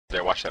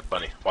There, watch that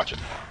bunny. Watch it.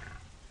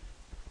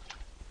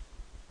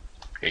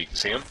 Yeah, you can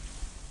see him?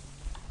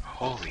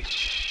 Holy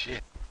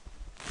shit.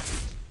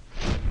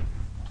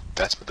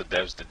 That's what the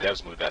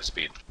devs move that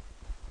speed.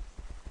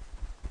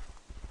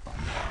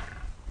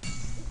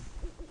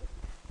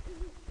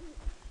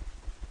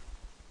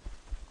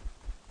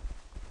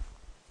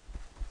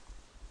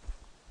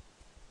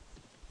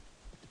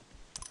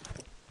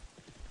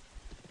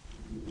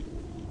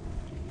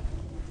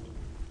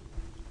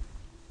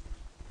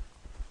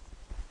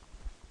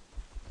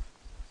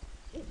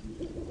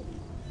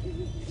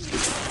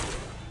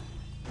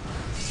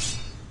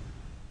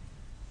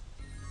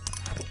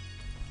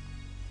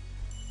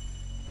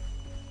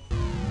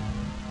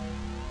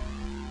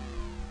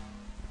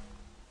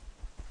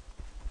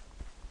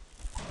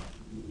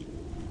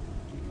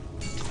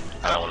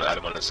 I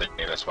didn't want to say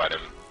it, that's why I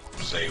didn't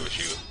say it was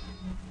you.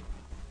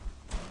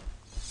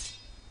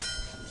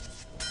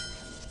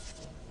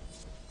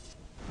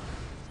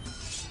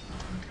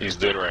 He's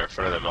doing it right in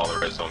front of them, all the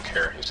reds don't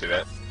care, you see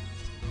that?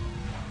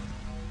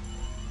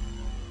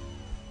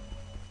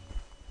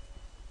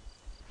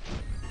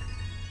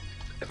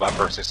 If I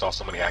personally saw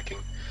somebody hacking,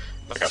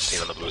 like I've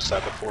seen on the blue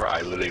side before,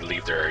 I literally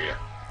leave their area.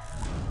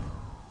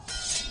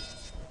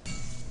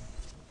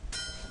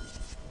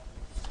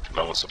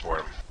 I won't support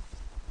them.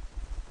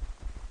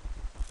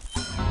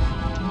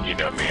 You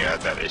know me, I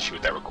had that issue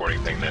with that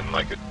recording thing, didn't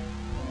like it.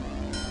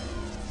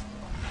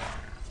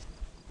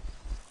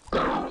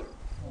 Yeah,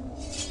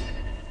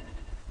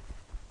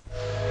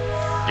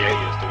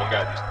 he is. The one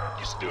guy that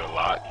used to do it a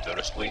lot,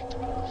 noticeably.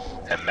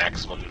 And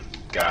Maximum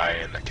guy,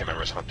 and I can't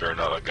remember his Hunter,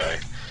 another guy.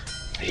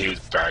 He was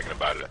bragging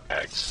about it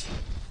at X.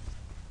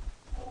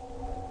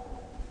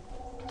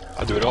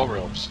 I do it all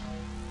realms.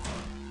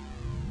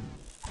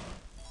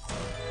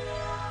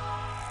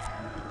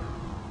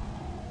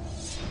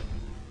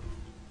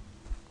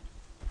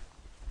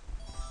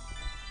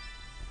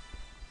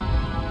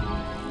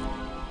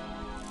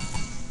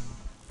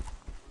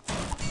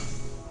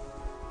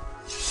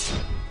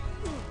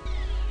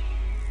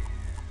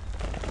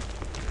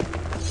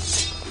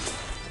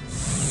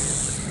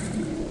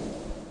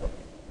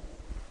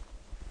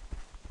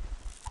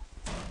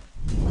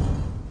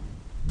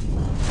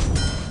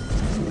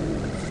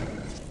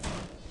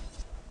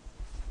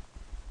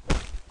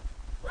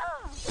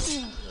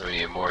 We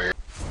need more here.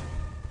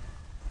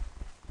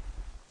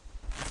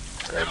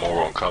 And more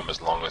won't come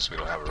as long as we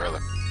don't have a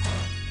relic.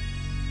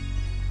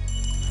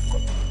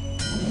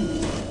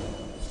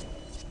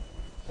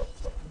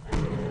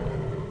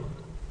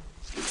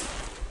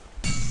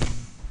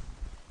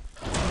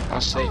 I'll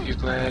save you,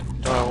 Glad.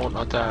 No, I won't,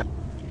 I'll die.